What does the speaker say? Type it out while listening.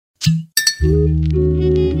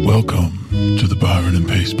Welcome to the Byron and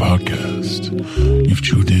Pace podcast. You've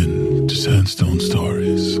tuned in to Sandstone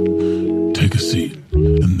Stories. Take a seat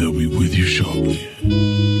and they'll be with you shortly.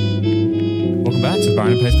 Welcome back to the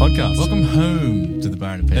Byron and Pace podcast. Welcome home to the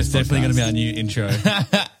Byron and Pace That's definitely going to be our new intro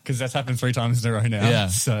because that's happened 3 times in a row now. Yeah.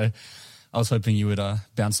 So I was hoping you would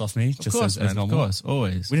bounce off me just course, as normal. Of course,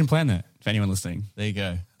 always. We didn't plan that for anyone listening. There you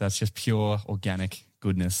go. That's just pure organic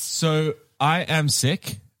goodness. So I am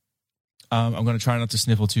sick. I'm going to try not to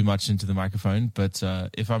sniffle too much into the microphone, but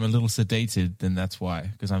if I'm a little sedated, then that's why,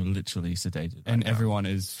 because I'm literally sedated. And everyone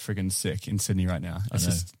is friggin' sick in Sydney right now. It's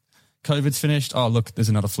just COVID's finished. Oh, look, there's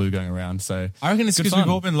another flu going around. So I reckon it's because we've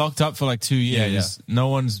all been locked up for like 2 years. Yeah. No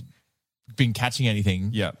one's been catching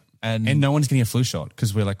anything. Yeah. And no one's getting a flu shot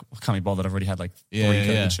because we're like, can't be bothered. I've already had like 3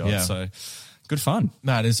 COVID shots. Yeah. So good fun.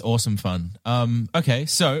 No, it is awesome fun. Okay,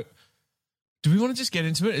 so do we want to just get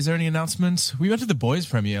into it? Is there any announcements? We went to the boys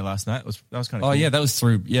premiere last night. That was kind of cool. Oh, yeah, that was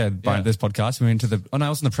through, by this podcast. We went to it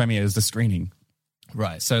wasn't the premiere, it was the screening.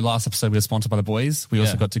 Right. So last episode we were sponsored by the boys. We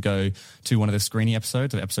also got to go to one of the screening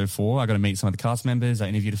episodes of episode 4. I got to meet some of the cast members. I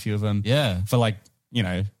interviewed a few of them. Yeah. For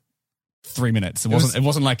 3 minutes. It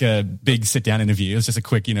wasn't like a big sit down interview. It was just a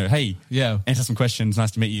quick, hey, answer some questions.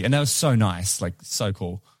 Nice to meet you. And that was so nice. Like so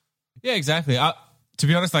cool. Yeah, exactly. To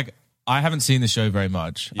be honest, I haven't seen the show very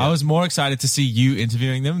much. Yeah. I was more excited to see you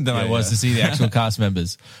interviewing them than I was to see the actual cast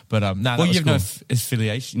members. But you have no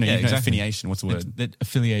affiliation. No, you have no affiliation. What's the word?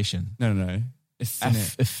 Affiliation. No.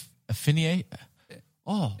 Affiliate.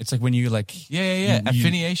 Oh, it's like when you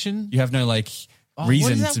affiliation. You have no reason.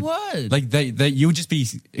 What is that word? Like they you would just be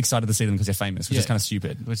excited to see them because they're famous, which is kind of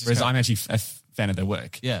stupid. Whereas I'm actually a fan of their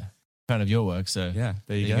work. Yeah, fan of your work. So yeah,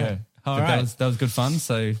 there you go. All right. That was good fun.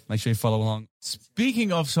 So make sure you follow along.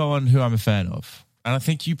 Speaking of someone who I'm a fan of, and I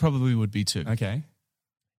think you probably would be too. Okay.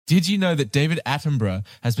 Did you know that David Attenborough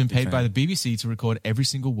has been paid by the BBC to record every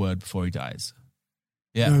single word before he dies?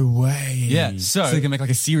 Yeah. No way. Yeah. So they can make like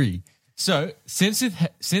a Siri. So since his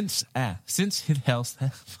health,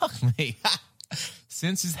 fuck me.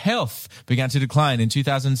 Since his health began to decline in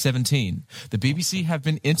 2017, the BBC have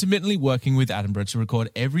been intermittently working with Attenborough to record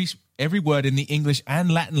every word in the English and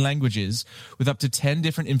Latin languages with up to 10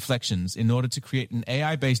 different inflections in order to create an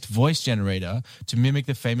AI-based voice generator to mimic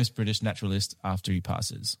the famous British naturalist after he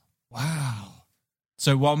passes. Wow.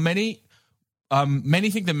 So while many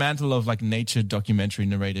think the mantle of nature documentary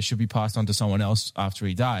narrator should be passed on to someone else after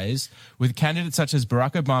he dies, with candidates such as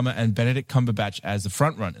Barack Obama and Benedict Cumberbatch as the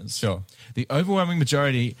frontrunners. Sure. The overwhelming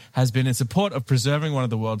majority has been in support of preserving one of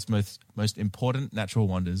the world's most important natural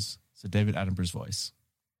wonders. So David Attenborough's voice.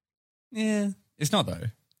 Yeah. It's not though.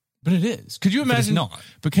 But it is. Could you imagine? But it's not.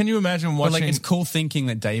 But can you imagine watching? It's cool thinking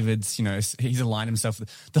that David's, he's aligned himself.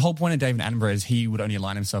 The whole point of David Attenborough is he would only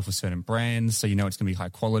align himself with certain brands, so it's going to be high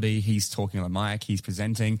quality. He's talking on the mic, he's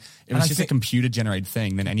presenting. It was just a computer-generated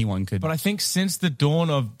thing, then anyone could. But I think since the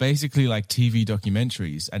dawn of basically TV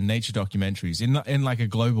documentaries and nature documentaries in a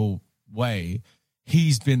global way,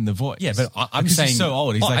 he's been the voice. Yeah, but I'm saying he's so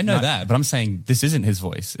old. He's I know that, but I'm saying this isn't his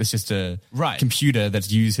voice. It's just a computer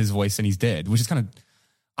that's used his voice and he's dead, which is kind of.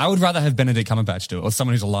 I would rather have Benedict Cumberbatch do it or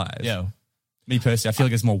someone who's alive. Yeah. Me personally, I feel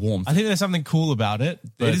like it's more warmth. I think there's something cool about it.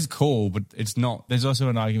 It is cool, but it's not. There's also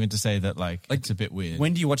an argument to say that it's a bit weird.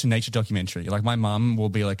 When do you watch a nature documentary? My mum will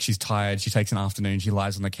be she's tired, she takes an afternoon, she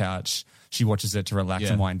lies on the couch, she watches it to relax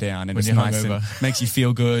and wind down, and when it's nice and makes you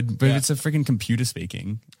feel good. But if it's a freaking computer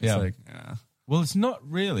speaking, it's Well, it's not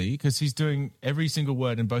really, because he's doing every single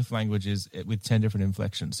word in both languages with 10 different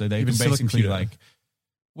inflections. So they can basically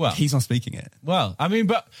well, he's not speaking it. Well, I mean,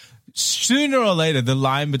 but sooner or later, the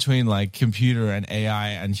line between computer and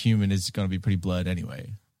AI and human is going to be pretty blurred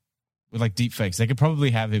anyway. With deep fakes, they could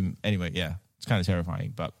probably have him anyway. Yeah, it's kind of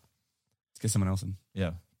terrifying, but let's get someone else in.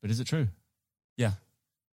 Yeah, but is it true? Yeah,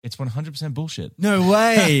 it's 100% bullshit. No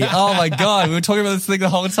way! Oh my god, we were talking about this thing the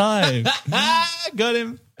whole time. Got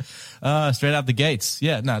him. Straight out the gates.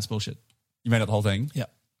 Yeah, no, it's bullshit. You made up the whole thing? Yeah.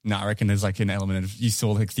 No, I reckon there's an element of you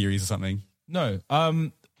saw theories or something. No.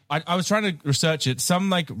 I was trying to research it.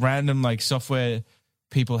 Some random software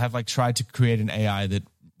people have tried to create an AI that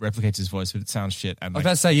replicates his voice, but it sounds shit. And I was about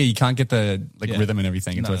to say, you can't get the rhythm and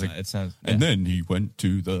everything. No, so it sounds. And then he went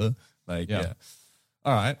to the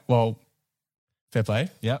All right. Well, fair play.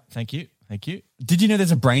 Yeah. Thank you. Did you know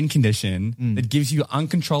there's a brain condition that gives you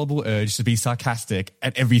uncontrollable urge to be sarcastic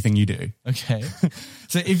at everything you do? Okay.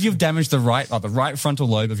 So if you've damaged the right frontal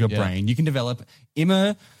lobe of your brain, you can develop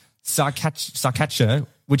immer Sarkasche,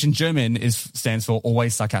 which in German stands for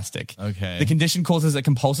always sarcastic. Okay. The condition causes a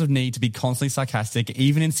compulsive need to be constantly sarcastic,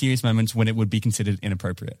 even in serious moments when it would be considered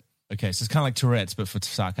inappropriate. Okay, so it's kind of like Tourette's, but for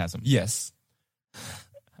sarcasm. Yes.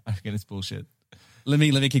 reckon it's bullshit. Let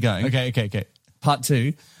me keep going. Okay. Part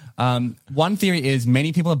 2. One theory is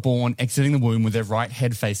many people are born exiting the womb with their right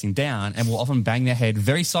head facing down and will often bang their head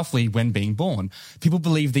very softly when being born. People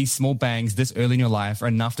believe these small bangs this early in your life are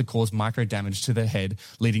enough to cause micro damage to the head,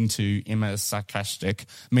 leading to sarcastic,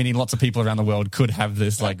 meaning lots of people around the world could have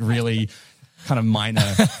this like really kind of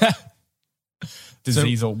minor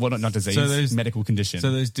disease or what not disease, medical condition.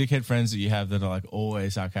 So those dickhead friends that you have that are like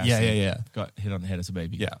always sarcastic. Yeah. Got hit on the head as a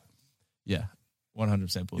baby. Yeah.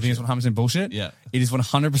 100% bullshit. You think it's 100% bullshit? Yeah. It is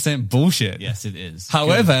 100% bullshit. Yes, it is.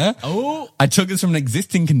 However, I took this from an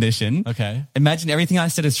existing condition. Okay. Imagine everything I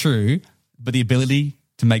said is true, but the ability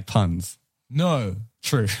to make puns. No.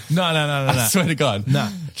 True. No. I swear to God. No.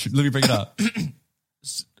 Let me bring it up.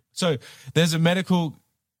 So there's a medical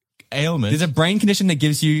ailment. There's a brain condition that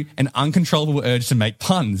gives you an uncontrollable urge to make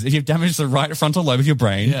puns. If you've damaged the right frontal lobe of your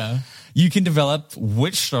brain, you can develop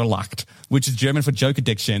Witchschlacht, which is German for joke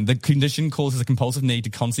addiction. The condition causes a compulsive need to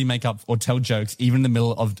constantly make up or tell jokes, even in the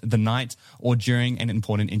middle of the night or during an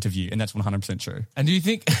important interview. And that's 100% true. And do you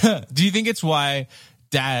think it's why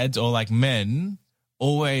dads or like men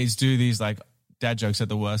always do these like dad jokes at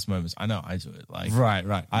the worst moments? I know I do it. Like Right.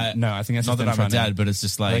 I think that's not that I'm a dad, but it's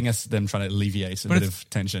just like I think that's them trying to alleviate a bit of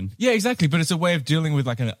tension. Yeah, exactly. But it's a way of dealing with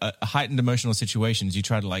like a heightened emotional situations. You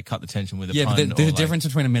try to like cut the tension with a pun. Yeah, but there's a difference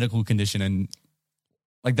between a medical condition and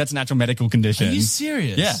like that's an actual medical condition. Are you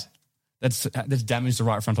serious? Yeah. That's damaged the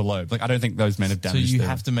right frontal lobe. Like I don't think those men have damaged. So you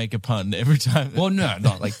have to make a pun every time. Well, no,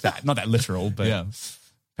 not like that. Not that literal, but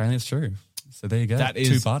apparently it's true. So there you go. That is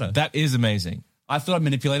two-parter. That is amazing. I thought I'd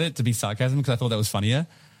manipulate it to be sarcasm because I thought that was funnier.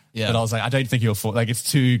 Yeah. But I was like, I don't think you're like it's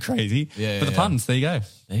too crazy. But the puns, there you go.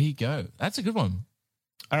 There you go. That's a good one.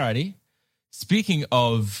 Alrighty. Speaking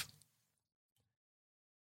of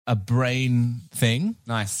a brain thing.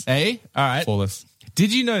 Nice. All right. Flawless.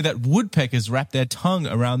 Did you know that woodpeckers wrap their tongue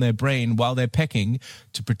around their brain while they're pecking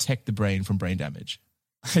to protect the brain from brain damage?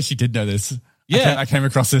 I actually did know this. Yeah. I came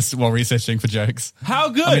across this while researching for jokes. How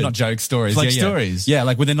good? I mean, not jokes, stories. Like stories. Yeah,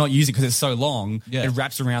 like when they're not using it because it's so long, it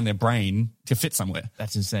wraps around their brain to fit somewhere.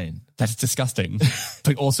 That's insane. That's disgusting,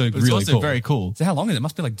 but also But really it's also cool. very cool. So how long is it? It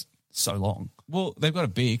must be like so long. Well, they've got a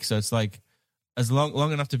beak, so it's like as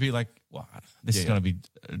long enough to be like, well, this is going to be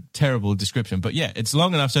a terrible description, but yeah, it's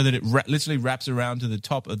long enough so that it literally wraps around to the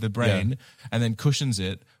top of the brain and then cushions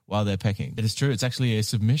it while they're pecking. It is true. It's actually a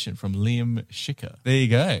submission from Liam Schicker. There you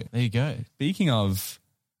go. There you go. Speaking of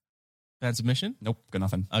fan submission? Nope, got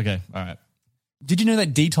nothing. Okay, all right. Did you know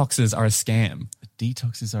that detoxes are a scam?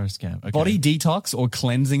 Detoxes are a scam. Okay. Body detox or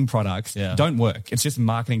cleansing products don't work. It's just a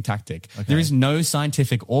marketing tactic. Okay. There is no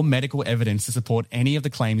scientific or medical evidence to support any of the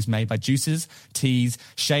claims made by juices, teas,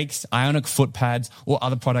 shakes, ionic foot pads, or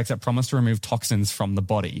other products that promise to remove toxins from the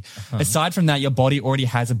body. Aside from that, your body already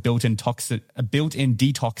has a built-in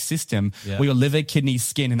detox system where your liver, kidneys,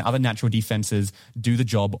 skin, and other natural defenses do the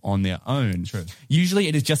job on their own. True. Usually,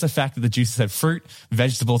 it is just the fact that the juices have fruit,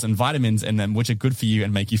 vegetables, and vitamins in them, which are good for you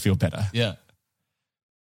and make you feel better. Yeah.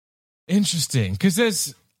 Interesting.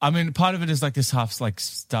 Because part of it is like this half like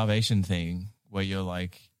starvation thing where you're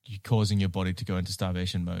causing your body to go into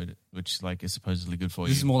starvation mode, which like is supposedly good for you.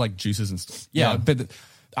 This is more like juices and stuff. Yeah. But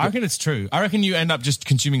I reckon it's true. I reckon you end up just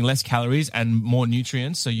consuming less calories and more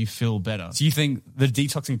nutrients so you feel better. So you think the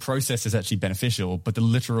detoxing process is actually beneficial, but the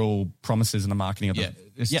literal promises and the marketing of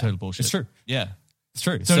it's total bullshit. It's true. Yeah. It's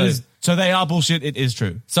true. So they are bullshit. It is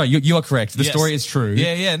true. So you are correct. The story is true.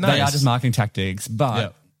 Yeah, nice. They are just marketing tactics.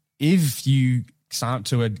 But if you start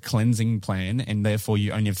to a cleansing plan and therefore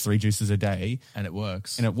you only have 3 juices a day. And it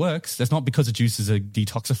works. That's not because the juices are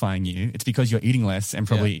detoxifying you. It's because you're eating less and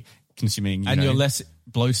probably consuming, you're less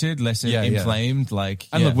bloated, less inflamed. Like,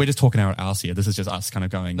 and look, we're just talking our arse here. This is just us kind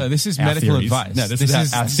of going. No, this is medical advice. No, this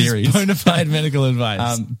is our series. Bona fide medical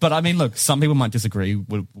advice. But I mean, look, some people might disagree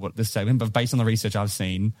with what this statement, but based on the research I've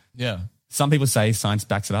seen, some people say science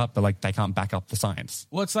backs it up, but like they can't back up the science.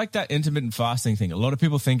 Well, it's like that intermittent fasting thing. A lot of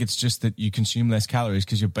people think it's just that you consume less calories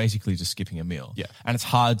because you're basically just skipping a meal. Yeah. And it's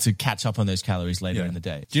hard to catch up on those calories later in the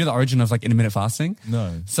day. Do you know the origin of like intermittent fasting?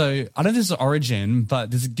 No. So I don't know if this is the origin,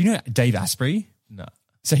 but do you know Dave Asprey? No.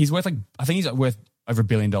 So he's worth I think he's worth over $1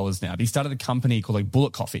 billion now. But he started a company called like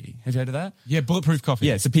Bullet Coffee. Have you heard of that? Yeah, Bulletproof Coffee.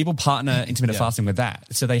 Yeah, so people partner intermittent fasting with that.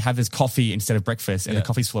 So they have this coffee instead of breakfast, and the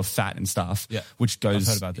coffee's full of fat and stuff, which goes...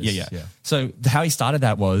 I've heard about this. Yeah. So how he started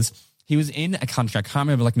that was he was in a country, I can't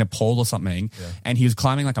remember, like Nepal or something, and he was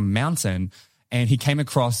climbing like a mountain, and he came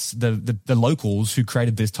across the locals who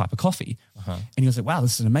created this type of coffee. And he was like, wow,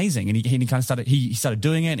 this is amazing. And he kind of started, he started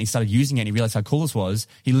doing it and he started using it and he realized how cool this was.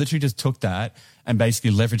 He literally just took that and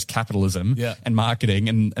basically leveraged capitalism and marketing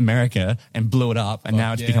in America and blew it up. And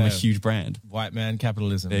now it's become a huge brand. White man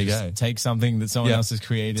capitalism. There you Just go. Take something that someone else has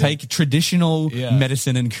created. Take traditional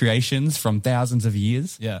medicine and creations from thousands of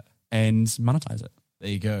years and monetize it. There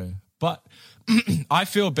you go. But I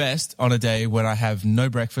feel best on a day when I have no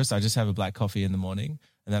breakfast. I just have a black coffee in the morning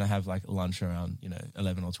and then I have like lunch around,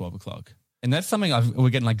 11 or 12 o'clock. And that's something we're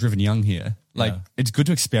getting like driven young here. Like it's good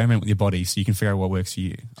to experiment with your body so you can figure out what works for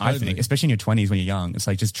you. Totally. I think, especially in your 20s when you're young, it's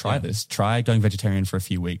like just try this. Try going vegetarian for a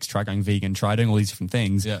few weeks. Try going vegan. Try doing all these different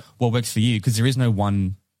things. Yeah. What works for you? Because there is no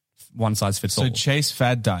one size fits all. So chase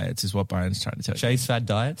fad diets is what Byron's trying to tell you. Chase fad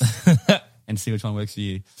diets and see which one works for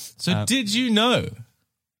you. So did you know,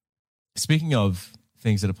 speaking of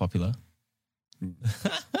things that are popular,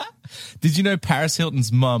 did you know Paris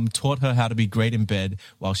Hilton's mum taught her how to be great in bed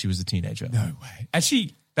while she was a teenager? No way.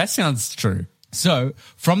 Actually, that sounds true. So,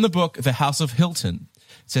 from the book The House of Hilton,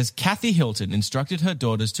 it says Kathy Hilton instructed her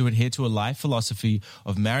daughters to adhere to a life philosophy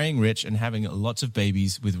of marrying rich and having lots of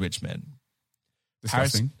babies with rich men.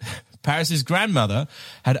 Paris's grandmother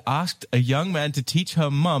had asked a young man to teach her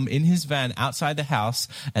mum in his van outside the house,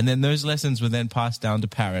 and then those lessons were then passed down to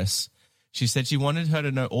Paris. She said she wanted her to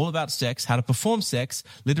know all about sex, how to perform sex,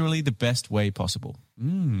 literally the best way possible.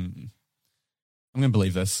 I'm going to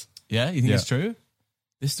believe this. Yeah? You think it's true?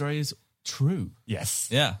 This story is true. Yes.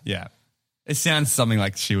 Yeah. Yeah. It sounds something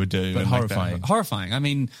like she would do. But horrifying. Like horrifying. I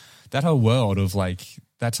mean, that whole world of like,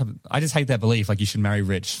 I just hate that belief. Like you should marry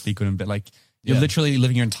rich, be good in bed. Like you're literally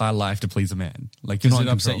living your entire life to please a man. Like does it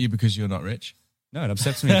upset you because you're not rich? No, it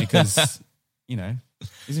upsets me because,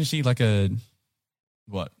 isn't she like a...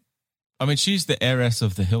 What? I mean, she's the heiress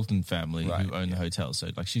of the Hilton family who own the hotel, so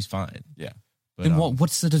like she's fine. Yeah. But, then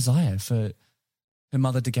what's the desire for her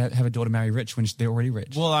mother to have a daughter marry rich when they're already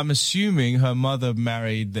rich? Well, I'm assuming her mother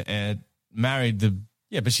married the...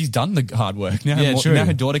 Yeah, but she's done the hard work. Now, now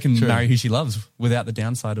her daughter can marry who she loves without the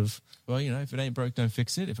downside of... Well, if it ain't broke, don't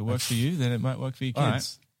fix it. If it works for you, then it might work for your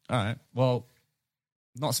kids. All right. Well,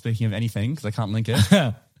 not speaking of anything, because I can't link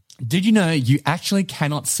it. Did you know you actually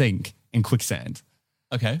cannot sink in quicksand?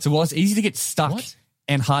 Okay. So while it's easy to get stuck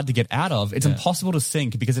and hard to get out of, it's impossible to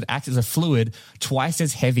sink because it acts as a fluid twice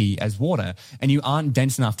as heavy as water and you aren't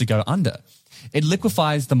dense enough to go under. It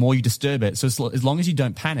liquefies the more you disturb it. So as long as you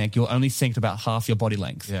don't panic, you'll only sink to about half your body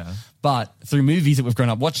length. Yeah. But through movies that we've grown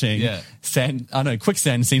up watching,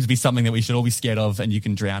 quicksand seems to be something that we should all be scared of and you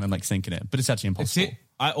can drown and like sink in it. But it's actually impossible.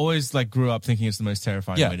 I always like grew up thinking it's the most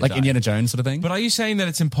terrifying way to like die. Indiana Jones sort of thing. But are you saying that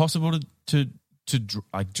it's impossible to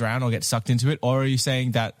like drown or get sucked into it? Or are you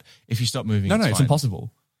saying that if you stop moving, it's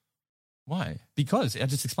impossible. Why? Because I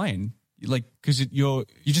just explained, because you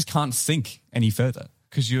just can't sink any further.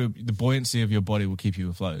 Because the buoyancy of your body will keep you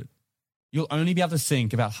afloat. You'll only be able to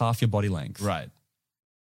sink about half your body length. Right.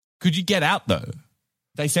 Could you get out though?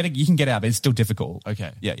 They said you can get out, but it's still difficult.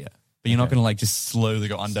 Okay. Yeah. But you're not going to like just slowly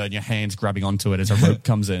go under and your hands grabbing onto it as a rope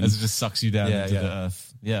comes in. As it just sucks you down into the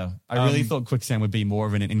earth. Yeah. I really thought quicksand would be more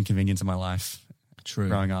of an inconvenience in my life. True.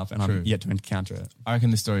 Growing up, and I'm yet to encounter it. I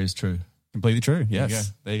reckon this story is true. Completely true.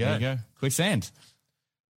 Yes. There you go. Quicksand.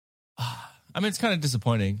 I mean, it's kind of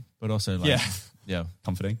disappointing, but also like,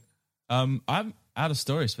 comforting. I'm out of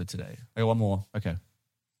stories for today. I got one more. Okay.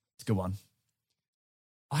 It's a good one.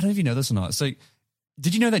 I don't know if you know this or not. So,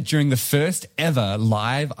 did you know that during the first ever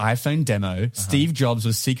live iPhone demo, Steve Jobs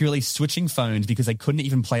was secretly switching phones because they couldn't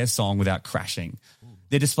even play a song without crashing?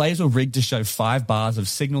 Their displays were rigged to show 5 bars of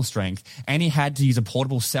signal strength, and he had to use a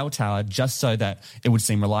portable cell tower just so that it would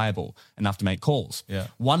seem reliable enough to make calls. Yeah.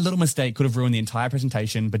 One little mistake could have ruined the entire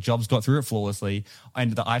presentation, but Jobs got through it flawlessly,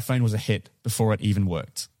 and the iPhone was a hit before it even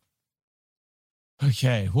worked.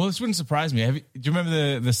 Okay. Well, this wouldn't surprise me. Do you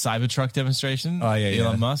remember the Cybertruck demonstration? Oh, yeah.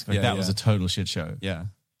 Elon Musk? That was a total shit show. Yeah.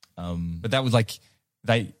 But that was like,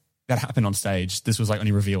 that happened on stage. This was like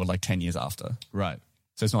only revealed like 10 years after. Right.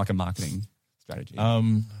 So it's not like a marketing strategy.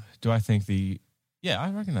 Do I think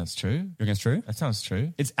I reckon that's true. You reckon it's true? That sounds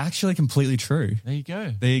true. It's actually completely true. There you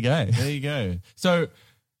go. There you go. There you go. So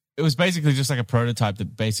it was basically just like a prototype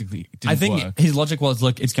that basically didn't I think work. his logic was,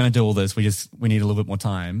 look, it's going to do all this. We need a little bit more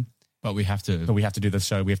time. But we have to do this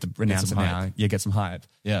show. We have to announce it now. Yeah, get some hype.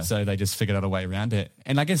 Yeah. So they just figured out a way around it.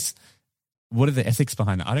 And I guess, what are the ethics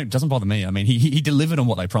behind it? It doesn't bother me. I mean, he delivered on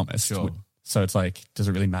what they promised. Sure. So it's like, does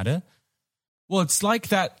it really matter? Well, it's like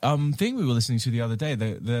that thing we were listening to the other day.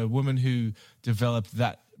 The woman who developed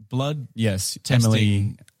that blood yes,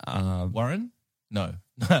 testing. Emily Warren? No,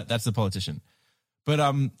 that's the politician.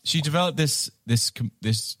 But she developed this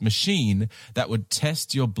machine that would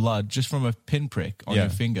test your blood just from a pinprick on your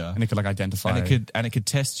finger, and it could like identify, and it could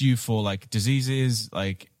test you for like diseases,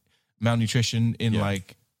 like malnutrition in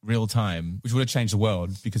like real time, which would have changed the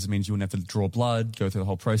world because it means you wouldn't have to draw blood, go through the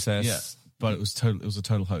whole process. Yeah, but it was a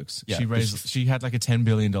total hoax. Yeah. She had like a $10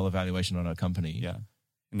 billion valuation on her company. Yeah,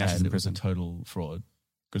 and it was a total fraud.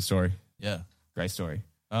 Good story. Yeah, great story.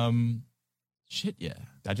 Shit, yeah.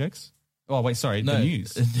 Dad jokes? Oh, wait, sorry. No. The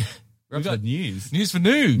news. We've got news. News for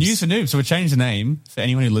noobs. News for noobs. So we changed the name for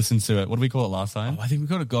anyone who listens to it. What did we call it last time? I think we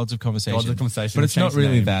called it Gods of Conversation. Gods of Conversation. But it's not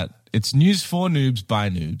really that. It's news for noobs by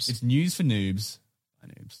noobs. It's news for noobs by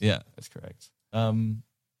noobs. Yeah. That's correct.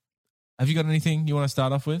 Have you got anything you want to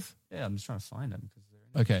start off with? Yeah, I'm just trying to find them.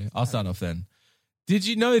 Okay, I'll start off then. Did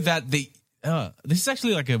you know that this is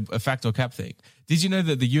actually like a fact or cap thing. Did you know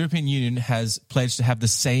that the European Union has pledged to have the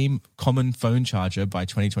same common phone charger by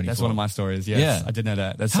 2024? That's one of my stories. Yes, Yeah. I did know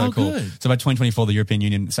that. That's How so cool. good. So by 2024, the European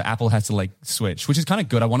Union, so Apple has to like switch, which is kind of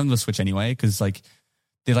good. I wanted them to switch anyway because like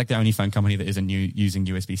they're like the only phone company that isn't using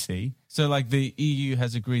USB-C. So like the EU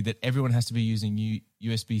has agreed that everyone has to be using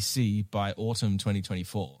USB-C by autumn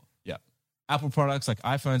 2024. Yeah. Apple products like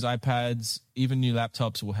iPhones, iPads, even new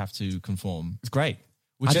laptops will have to conform, It's great.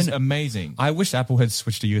 which is amazing. I wish Apple had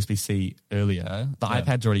switched to USB-C earlier. The Yeah.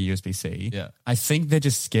 iPad's already USB-C. Yeah. I think they're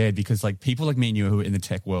just scared because like people like me and you who are in the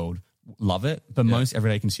tech world love it, but most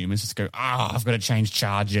everyday consumers just go, I've got to change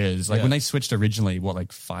chargers. Like Yeah. when they switched originally,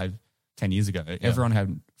 like 5-10 years ago, everyone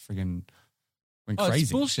had friggin' went crazy.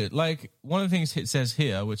 It's bullshit. Like one of the things it says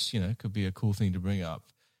here, which, could be a cool thing to bring up,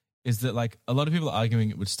 is that like a lot of people are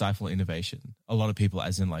arguing it would stifle innovation. A lot of people,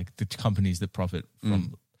 as in like the companies that profit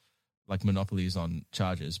from like monopolies on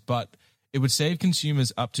chargers, but it would save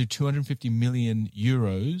consumers up to 250 million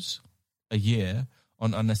euros a year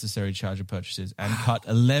on unnecessary charger purchases and cut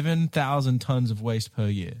 11,000 tons of waste per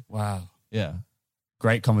year. Wow. Yeah.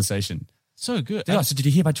 Great conversation. So good. Yeah, so did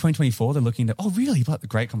you hear by 2024 they're looking to, really? But the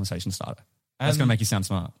great conversation starter. That's going to make you sound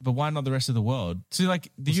smart. But why not the rest of the world? So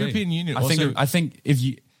like the European Union I think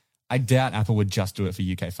I doubt Apple would just do it for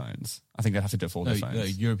UK phones. I think they'd have to do it for all their phones. No,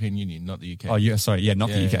 European Union, not the UK. Oh, yeah, sorry. Yeah, not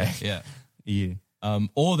the UK. Yeah. EU.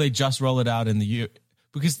 Or they just roll it out in the EU.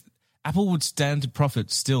 Because Apple would stand to profit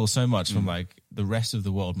still so much from like the rest of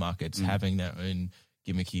the world markets having their own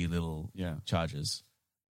gimmicky little chargers.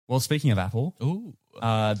 Well, speaking of Apple, Ooh.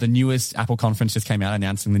 the newest Apple conference just came out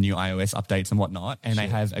announcing the new iOS updates and whatnot. And they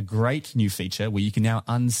have a great new feature where you can now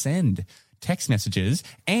unsend text messages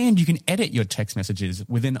and you can edit your text messages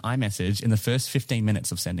within iMessage in the first 15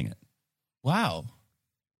 minutes of sending it. Wow.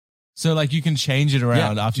 So like you can change it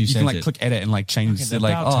around after you send it. You can like click edit and like change Okay, it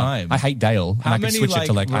like, about time. I hate Dale. How and I many can switch it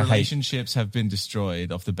to like, I hate. relationships have been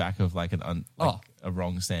destroyed off the back of like a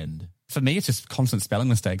wrong send? For me, it's just constant spelling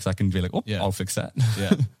mistakes. I can be like, I'll fix that.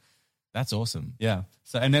 Yeah. That's awesome. Yeah.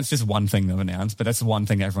 So, and that's just one thing they've announced, but that's the one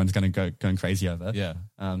thing everyone's going to going crazy over. Yeah.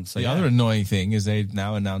 So the other annoying thing is they've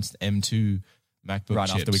now announced M2 MacBook Right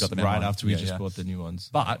chips after we got the new right one. after we Yeah, just yeah. bought the new ones.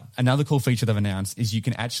 But another cool feature they've announced is you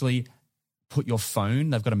can actually put your phone,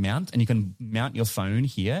 they've got a mount, and you can mount your phone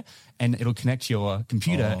here and it'll connect to your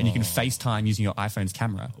computer and you can FaceTime using your iPhone's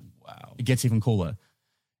camera. Wow. It gets even cooler.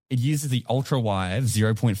 It uses the ultra wide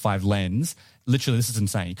 0.5 lens. Literally, this is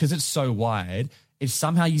insane because it's so wide. It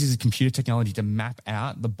somehow uses computer technology to map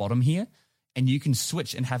out the bottom here, and you can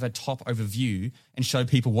switch and have a top overview and show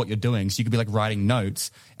people what you're doing. So you could be like writing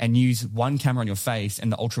notes and use one camera on your face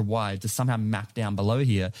and the ultra wide to somehow map down below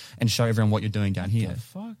here and show everyone what you're doing down here. The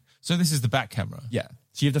fuck? So this is the back camera. Yeah.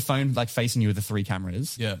 So you have the phone like facing you with the 3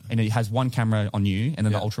 cameras. Yeah. And it has one camera on you, and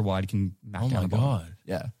then the ultra wide can map down my the bottom. God.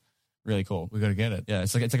 Yeah. Really cool. We got to get it. Yeah.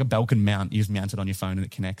 It's like a Belkin mount. You just mount it on your phone and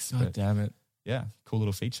it connects. God damn it. Yeah. Cool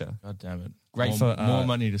little feature. God damn it. Great more, for more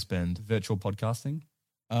money to spend. Virtual podcasting.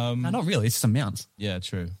 No, not really. It's just a mount. Yeah,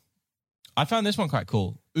 true. I found this one quite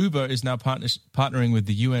cool. Uber is now partnering with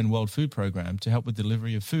the UN World Food Programme to help with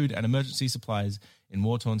delivery of food and emergency supplies in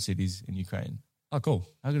war-torn cities in Ukraine. Oh, cool.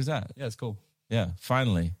 How good is that? Yeah, it's cool. Yeah,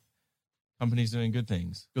 finally. Companies doing good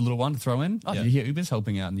things. Good little one to throw in. Oh, Yeah. you hear Uber's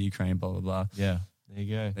helping out in the Ukraine, blah, blah, blah. Yeah, there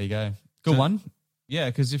you go. There you go. Good one. Yeah,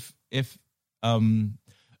 because if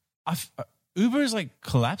Uber is like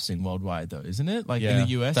collapsing worldwide though, isn't it? Like in the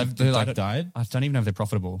US, they're like died. I don't even know if they're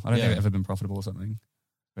profitable. I don't think they've ever been profitable or something.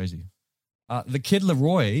 Crazy. The kid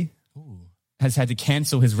Leroy has had to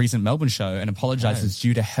cancel his recent Melbourne show and apologizes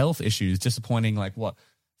due to health issues, disappointing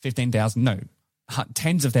 15,000,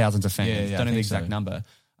 tens of thousands of fans. Yeah, don't know I the think exact so. number.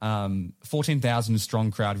 14,000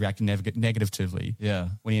 strong crowd reacted negatively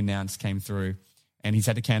when he announced came through, and he's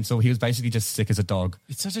had to cancel. He was basically just sick as a dog.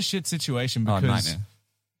 It's such a shit situation Oh, because nightmare.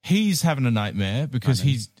 He's having a nightmare because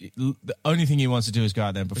the only thing he wants to do is go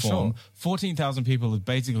out there and perform. sure. 14,000 people have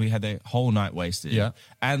basically had their whole night wasted. Yeah.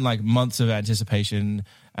 And like months of anticipation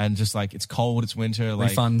and just like it's cold, it's winter.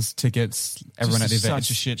 Like Refunds, tickets, everyone at the event. such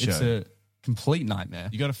a shit show. It's a complete nightmare.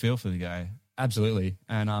 You got to feel for the guy. Absolutely.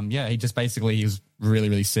 And he just basically, he was really,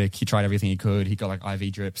 really sick. He tried everything he could. He got like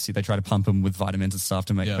IV drips. They tried to pump him with vitamins and stuff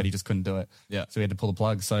to make, but he just couldn't do it. Yeah. So he had to pull the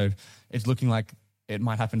plug. So it's looking like it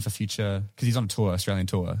might happen for future, because he's on a tour, Australian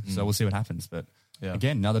tour. So we'll see what happens. But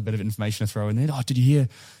again, another bit of information to throw in there. Oh, did you hear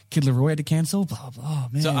Kid Leroy had to cancel? Blah, blah,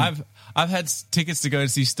 man. So I've had tickets to go and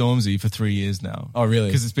see Stormzy for 3 years now. Oh, really?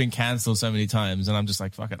 Because it's been cancelled so many times, and I'm just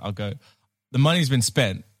like, fuck it, I'll go. The money's been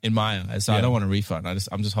spent in my eyes, so I don't want a refund.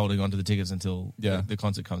 I'm just holding on to the tickets until the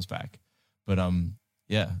concert comes back. But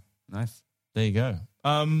Nice. There you go.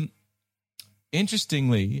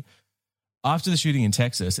 Interestingly, after the shooting in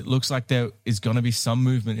Texas, it looks like there is going to be some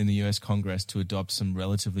movement in the US Congress to adopt some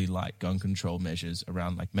relatively light gun control measures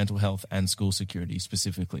around like mental health and school security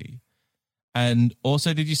specifically. And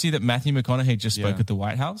also, did you see that Matthew McConaughey just spoke at the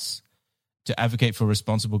White House to advocate for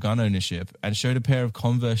responsible gun ownership and showed a pair of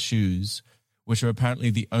Converse shoes, which are apparently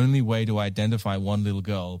the only way to identify one little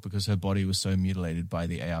girl because her body was so mutilated by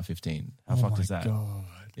the AR-15. How fucked is that? God.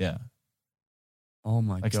 Yeah. Oh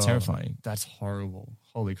my God. It's terrifying. That's horrible.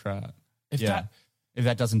 Holy crap. If Yeah.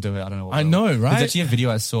 that doesn't do it, I don't know what I will. know, right? There's actually a video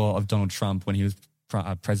I saw of Donald Trump when he was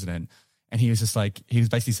president, and he was just like, he was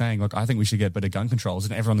basically saying, look, I think we should get better gun controls,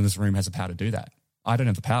 and everyone in this room has the power to do that. I don't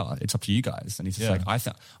have the power. It's up to you guys. And he's just like,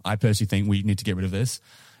 I personally think we need to get rid of this.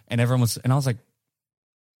 And everyone was, and I was like,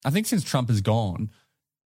 I think since Trump is gone,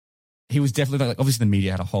 he was definitely like, obviously the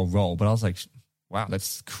media had a whole role, but I was like, wow,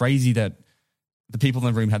 that's crazy that the people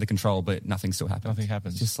in the room had the control, but nothing still happened. Nothing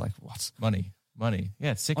happens. It's just like, what? Money.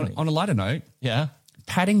 Yeah, it's sickening. On a lighter note, Yeah.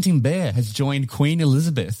 Paddington Bear has joined Queen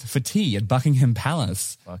Elizabeth for tea at Buckingham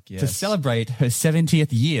Palace Fuck yes. to celebrate her 70th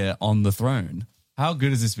year on the throne. How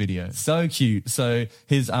good is this video? So cute. So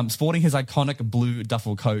his sporting his iconic blue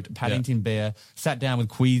duffel coat, Paddington Bear sat down with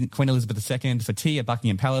Queen Elizabeth II for tea at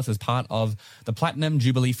Buckingham Palace as part of the Platinum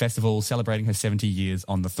Jubilee Festival celebrating her 70 years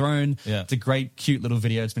on the throne. Yeah. It's a great, cute little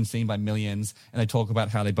video. It's been seen by millions, and they talk about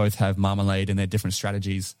how they both have marmalade and their different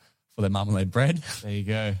strategies for their marmalade bread. There you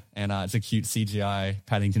go. And it's a cute CGI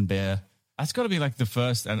Paddington Bear That's got to be like the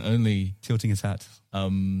first and only tilting his hat.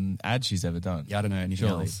 ad she's ever done. Yeah, I don't know anything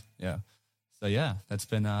Surely. else. Yeah. So yeah, that's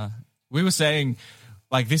been We were saying,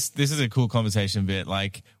 like, this is a cool conversation bit.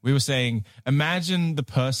 Like, we were saying, imagine the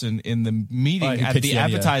person in the meeting who at pitched the the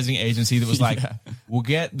idea. advertising agency that was like, we'll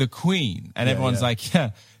get the Queen. And everyone's yeah. like,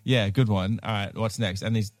 yeah, good one. All right, what's next?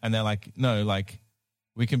 And they're like, no, like,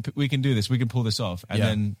 we can do this. We can pull this off. And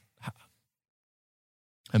then,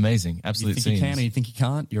 amazing. Absolute you think scenes. you can or you think you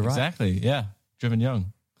can't. You're right. Exactly, yeah. Driven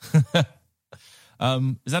young. Is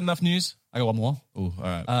that enough news? I got one more. Oh, all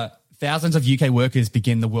right. Thousands of UK workers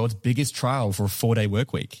begin the world's biggest trial for a 4-day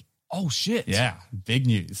work week. Oh, shit. Yeah, big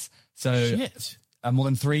news. So Shit. more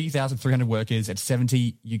than 3,300 workers at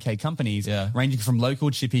 70 UK companies, ranging from local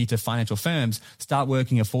chippy to financial firms, start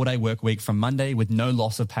working a 4-day work week from Monday with no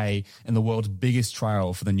loss of pay in the world's biggest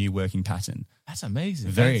trial for the new working pattern. That's amazing.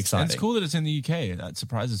 Very That's exciting. It's cool that it's in the UK. That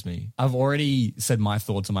surprises me. I've already said my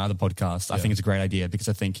thoughts on my other podcast. I think it's a great idea because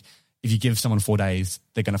I think if you give someone 4 days,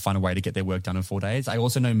 they're going to find a way to get their work done in 4 days. I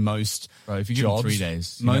also know most if you give them jobs, 3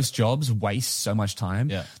 days, most jobs waste so much time.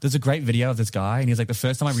 Yeah. There's a great video of this guy, and he's like, the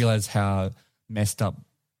first time I realized how messed up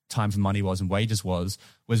time for money was and wages was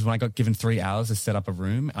when I got given 3 hours to set up a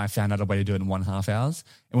room, and I found out a way to do it in 1.5 hours.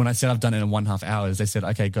 And when I said I've done it in 1.5 hours, they said,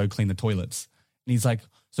 okay, go clean the toilets. And he's like,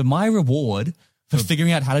 so my reward for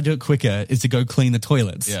figuring out how to do it quicker is to go clean the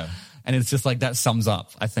toilets. Yeah. And it's just like that sums up,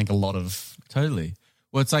 I think, a lot of Totally.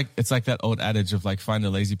 Well, it's like that old adage of like find a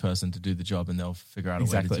lazy person to do the job and they'll figure out a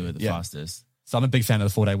way to do it the fastest. So I'm a big fan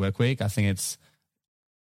of the 4-day work week. I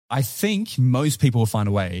think most people will find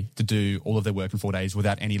a way to do all of their work in 4 days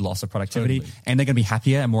without any loss of productivity, Totally. and they're going to be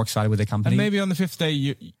happier and more excited with their company. And maybe on the 5th day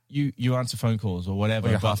you answer phone calls or whatever,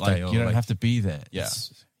 Or your but half like day or you don't like- have to be there. Yeah.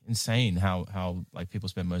 It's insane how like people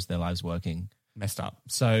spend most of their lives working. Messed up.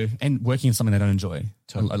 So, and working in something they don't enjoy,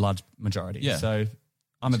 a large majority. Yeah. So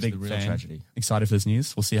I'm a Which is big the real fan. tragedy. Excited for this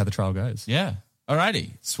news. We'll see how the trial goes. Yeah.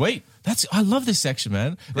 Alrighty. Sweet. I love this section,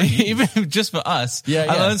 man. Even just for us. Yeah,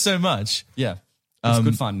 I yeah. learned so much. Yeah. It's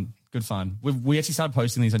good fun. Good fun. We actually started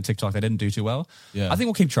posting these on TikTok. They didn't do too well. Yeah. I think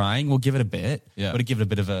we'll keep trying. We'll give it a bit. Yeah. We'll give it a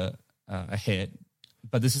bit of a hit.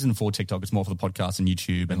 But this isn't for TikTok. It's more for the podcast and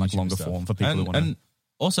YouTube and like YouTube longer stuff. form for people who want And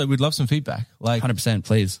also, we'd love some feedback. Like, 100%,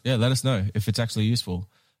 please. yeah, let us know if it's actually useful.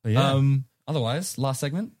 But yeah. Otherwise, last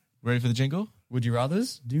segment. Ready for the jingle? Would you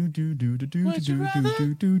rather's? Would you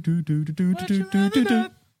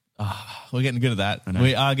rather? We're getting good at that.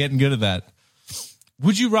 We are getting good at that.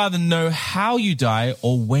 Would you rather know how you die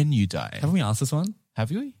or when you die? Haven't we asked this one?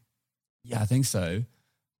 Have you? Yeah, I think so.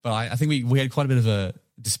 But I think we had quite a bit of a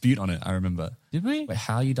dispute on it, I remember. Did we? Wait,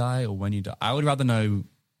 how you die or when you die? I would rather know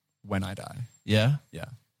when I die. Yeah? Yeah.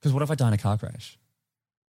 Because what if I die in a car crash?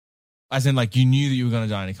 As in, like, you knew that you were going to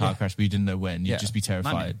die in a car crash, but you didn't know when. You'd just be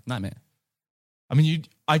terrified. Nightmare. I mean,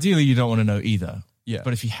 ideally, you don't want to know either. Yeah.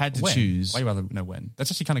 But if you had to when? choose... Why would you rather know when?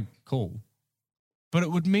 That's actually kind of cool. But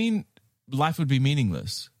it would mean life would be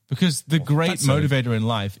meaningless. Because the great motivator in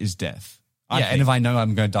life is death. And if I know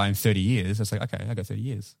I'm going to die in 30 years, it's like, okay, I got 30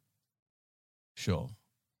 years. Sure.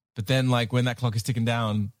 But then, like, when that clock is ticking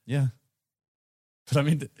down... Yeah. But I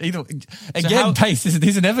mean, Pace,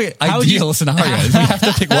 these are never ideal scenarios. We have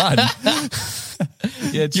to pick one.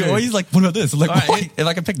 Yeah, true. You're always like, what about this? I'm like, right. If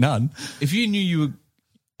I can pick none. If you knew you were...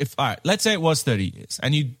 all right, let's say it was 30 years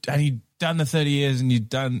and you'd done the 30 years and you'd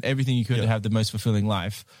done everything you could to have the most fulfilling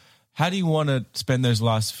life. How do you want to spend those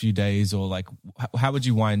last few days, or like, how would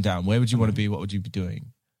you wind down? Where would you want to be? What would you be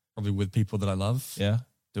doing? Probably with people that I love. Yeah.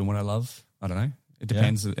 Doing what I love. I don't know. It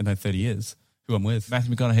depends in those 30 years who I'm with.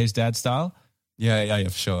 Matthew McConaughey's dad style? Yeah,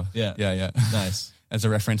 for sure. Yeah. Nice. As a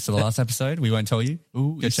reference to the last episode, we won't tell you.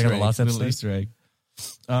 Ooh, go check out the last episode. Little Easter egg.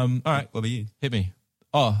 All right. What about you? Hit me.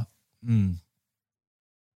 Oh,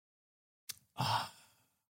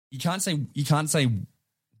 You can't say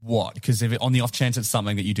what, because if on the off chance it's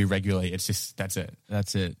something that you do regularly, it's just that's it.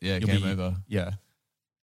 That's it. Yeah, game over. Yeah.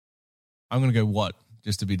 I'm going to go what,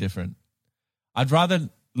 just to be different. I'd rather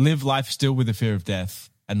live life still with the fear of death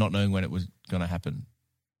and not knowing when it was going to happen.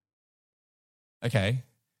 Okay.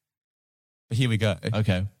 But here we go.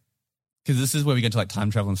 Okay. Because this is where we get to like time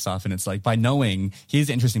travel and stuff, and it's like, by knowing, here's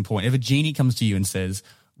the interesting point. If a genie comes to you and says,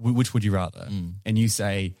 which would you rather? And you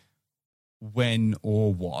say, when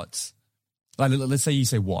or what? Like, let's say you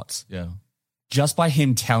say what. Yeah. Just by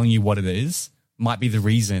him telling you what it is might be the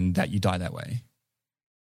reason that you die that way.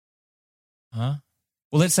 Huh?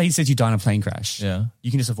 Well, let's say he says you die in a plane crash. Yeah.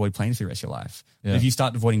 You can just avoid planes for the rest of your life. Yeah. But if you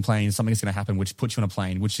start avoiding planes, something's going to happen which puts you on a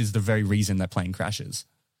plane, which is the very reason that plane crashes,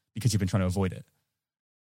 because you've been trying to avoid it.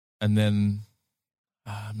 And then,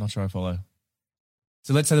 I'm not sure I follow.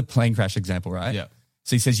 So let's say the plane crash example, right? Yeah.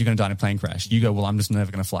 So he says you're going to die in a plane crash. You go, well, I'm just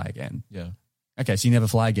never going to fly again. Yeah. Okay, so you never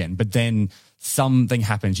fly again. But then something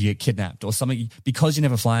happens, you get kidnapped or something. Because you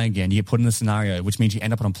never fly again, you get put in a scenario, which means you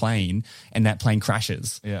end up on a plane and that plane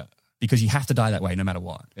crashes. Yeah. Because you have to die that way no matter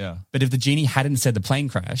what. Yeah. But if the genie hadn't said the plane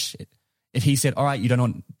crash, if he said, all right, you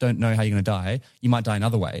don't know how you're going to die, you might die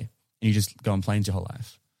another way, and you just go on planes your whole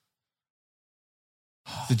life.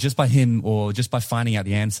 So just by him or just by finding out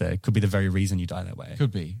the answer could be the very reason you die that way.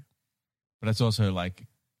 Could be. But it's also like,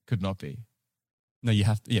 could not be. No, you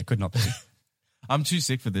have to, could not be. I'm too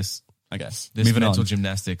sick for this, I guess. This Moving mental on.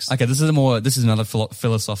 Gymnastics. Okay, this is another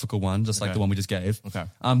philosophical one, just like the one we just gave. Okay.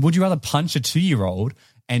 Would you rather punch a 2-year-old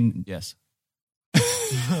and... Yes.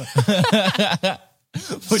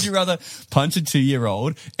 Would you rather punch a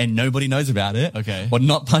 2-year-old and nobody knows about it? Okay. Or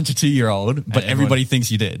not punch a 2-year-old, but everybody thinks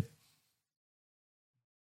you did?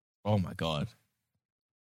 Oh my God.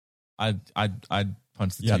 I'd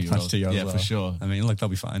punch the 2-year-old. Yeah, I'd punch 2-year-old. Yeah, well. for sure. I mean, like, they'll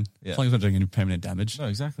be fine. Yeah. As long as we're not doing any permanent damage. No,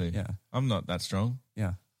 exactly. Yeah. I'm not that strong.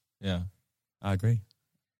 Yeah. Yeah. I agree.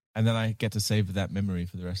 And then I get to save that memory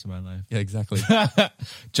for the rest of my life. Yeah, exactly.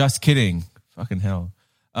 Just kidding. Fucking hell.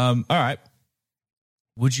 All right.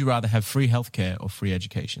 Would you rather have free healthcare or free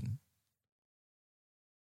education?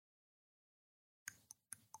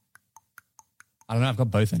 I don't know. I've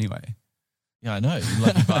got both anyway. Yeah, I know. You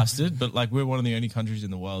lucky bastard. But like, we're one of the only countries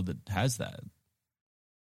in the world that has that.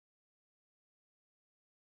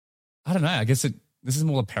 I don't know. I guess this is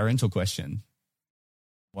more a parental question.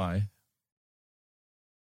 Why?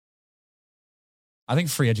 I think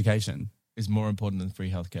free education is more important than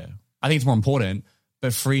free healthcare. I think it's more important,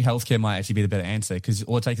 but free healthcare might actually be the better answer, because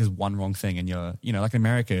all it takes is one wrong thing and you're, like in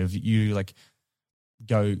America, if you like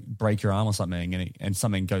go break your arm or something and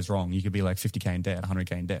something goes wrong, you could be like 50K in debt,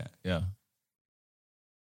 100K in debt. Yeah.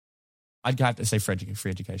 I'd have to say free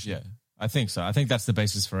education. Yeah, I think so. I think that's the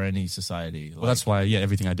basis for any society. Well, that's why,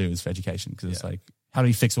 everything I do is for education, because it's like, how do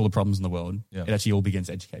you fix all the problems in the world? Yeah. It actually all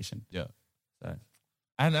begins education. Yeah. So.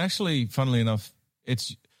 And actually, funnily enough,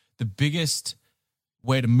 it's the biggest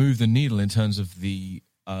way to move the needle in terms of the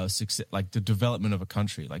success, like the development of a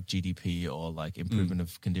country, like GDP or like improvement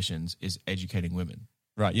of conditions, is educating women.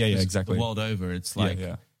 Right. Yeah, exactly. The world over, it's like,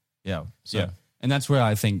 yeah. So, and that's where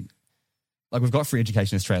I think, like, we've got free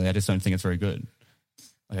education in Australia. I just don't think it's very good.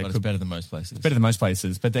 Like, but it's better than most places. It's better than most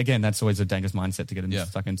places. But again, that's always a dangerous mindset to get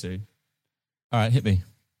stuck into. All right, hit me.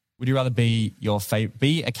 Would you rather be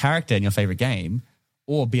a character in your favorite game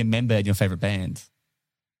or be a member in your favorite band.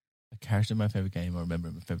 A character in my favorite game or a member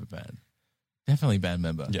of my favorite band. Definitely band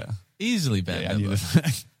member. Yeah. Easily band I knew member.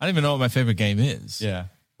 this. I don't even know what my favorite game is. Yeah.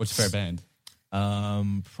 What's your favorite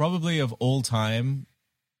band? Probably of all time,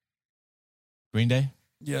 Green Day.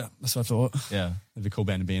 Yeah, that's what I thought. Yeah. That'd be a cool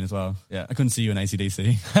band to be in as well. Yeah. I couldn't see you in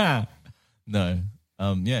AC/DC. No.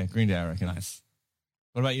 Yeah, Green Day, I reckon. Nice.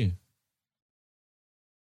 What about you?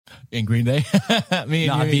 In Green Day? Me and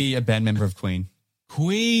you. I'd be a band member of Queen.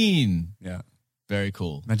 Queen. Yeah. Very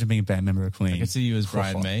cool. Imagine being a band member of Queen. I can see you as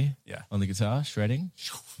Brian May. Yeah. On the guitar, shredding.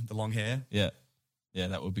 The long hair. Yeah. Yeah,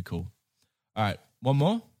 that would be cool. All right. One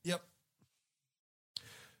more? Yep.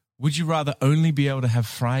 Would you rather only be able to have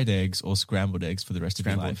fried eggs or scrambled eggs for the rest of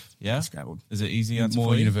your life? Yeah? Scrambled. Is it easy answer More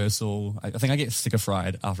for you? universal. I think I get sick of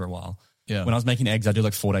fried after a while. Yeah. When I was making eggs, I do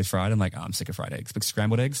like 4 days fried. I'm like, I'm sick of fried eggs. But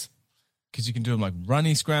scrambled eggs? Because you can do them like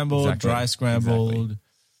runny scrambled, Exactly. dry scrambled.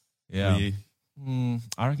 Yeah. Really?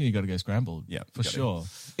 I reckon you got to go scrambled. Yeah, for gotta. sure.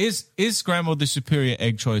 Is scrambled the superior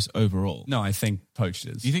egg choice overall? No, I think poached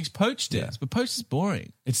is. You think poached Yeah. is? But poached is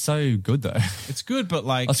boring. It's so good though. It's good, but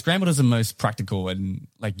like, A scrambled is the most practical and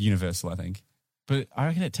like universal, I think. but I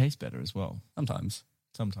reckon it tastes better as well. Sometimes.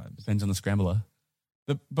 Sometimes. Depends on the scrambler.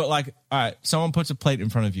 But like, all right, someone puts a plate in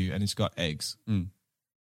front of you and it's got eggs.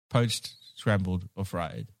 Poached, scrambled, or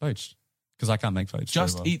fried. Poached. Because I can't make poached.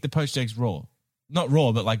 Just very well. eat the poached eggs raw. Not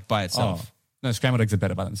raw, but like by itself. Oh. No, scrambled eggs are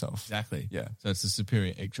better by themselves. Exactly. Yeah. So it's the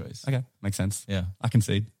superior egg choice. Okay. Makes sense. Yeah. I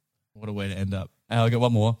concede. What a way to end up. I'll get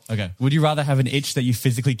one more. Okay. Would you rather have an itch that you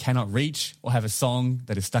physically cannot reach or have a song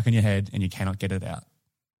that is stuck in your head and you cannot get it out?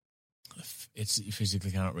 It's you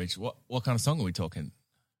physically cannot reach. What kind of song are we talking?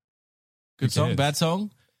 Good Who song, cares? bad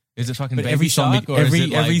song? Is it fucking But Baby every song, Shark, or is it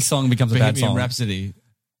like every song becomes a bad Bohemian song. Rhapsody?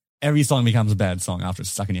 Every song becomes a bad song after it's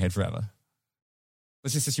stuck in your head forever.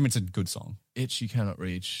 Let's just assume it's a good song. Itch you cannot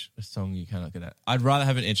reach, a song you cannot get at. I'd rather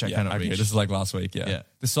have an itch I cannot okay, reach. this is like last week. Yeah. Yeah.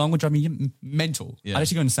 The song would drive me mental. Yeah. I'd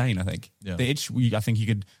actually go insane, I think. Yeah. The itch, I think you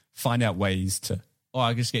could find out ways to. Oh,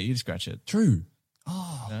 I just get you to scratch it. True.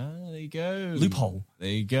 Ah, there you go. Loophole. There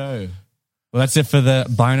you go. Well, that's it for the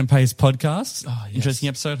Byron and Pace podcast. Oh, yes. Interesting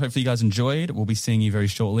episode. Hopefully you guys enjoyed. We'll be seeing you very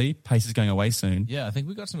shortly. Pace is going away soon. Yeah, I think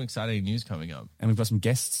we've got some exciting news coming up. And we've got some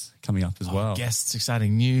guests coming up as well. Guests,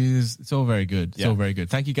 exciting news. It's all very good. It's Yeah. all very good.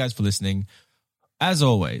 Thank you guys for listening. As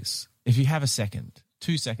always, if you have a second,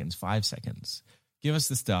 2 seconds, 5 seconds, give us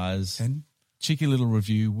the stars. 10? Cheeky little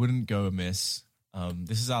review wouldn't go amiss.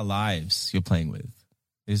 This is our lives you're playing with.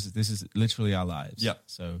 This is literally our lives. Yep.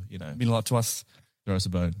 So, Mean a lot to us. throw us a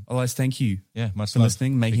bone. Otherwise, thank you Yeah, much for love.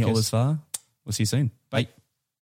 listening, making it all Big this far. We'll see you soon. Bye.